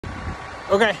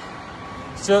Okay,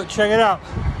 so check it out.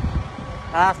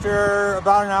 After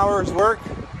about an hour's work,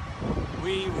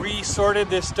 we resorted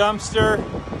this dumpster,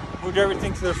 moved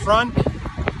everything to the front,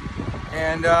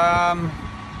 and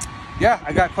yeah,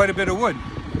 I got quite a bit of wood.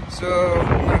 So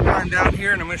I'm gonna climb down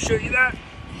here and I'm gonna show you that.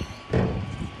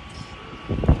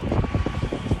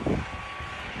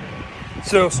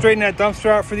 So straighten that dumpster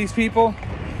out for these people,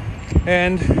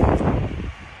 and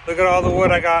look at all the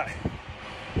wood I got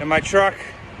in my truck.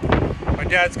 My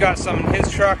dad's got some in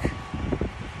his truck.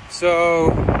 So,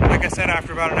 like I said,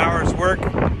 after about an hour's work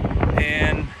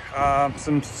and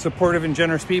some supportive and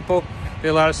generous people, they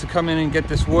allowed us to come in and get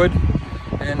this wood.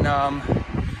 And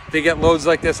they get loads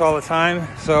like this all the time.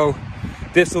 So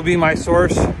this will be my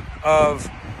source of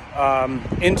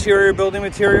interior building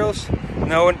materials.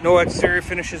 No exterior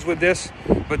finishes with this,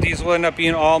 but these will end up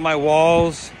being all my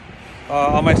walls,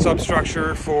 all my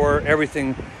substructure for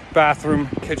everything. Bathroom,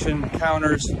 kitchen,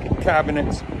 counters,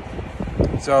 cabinets.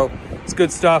 So it's good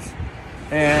stuff,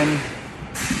 and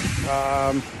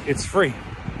it's free,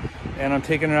 and I'm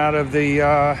taking it out of the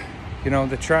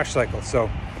the trash cycle. So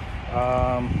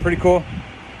pretty cool.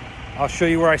 I'll show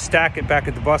you where I stack it back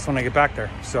at the bus when I get back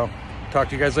there. So talk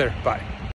to you guys later. Bye.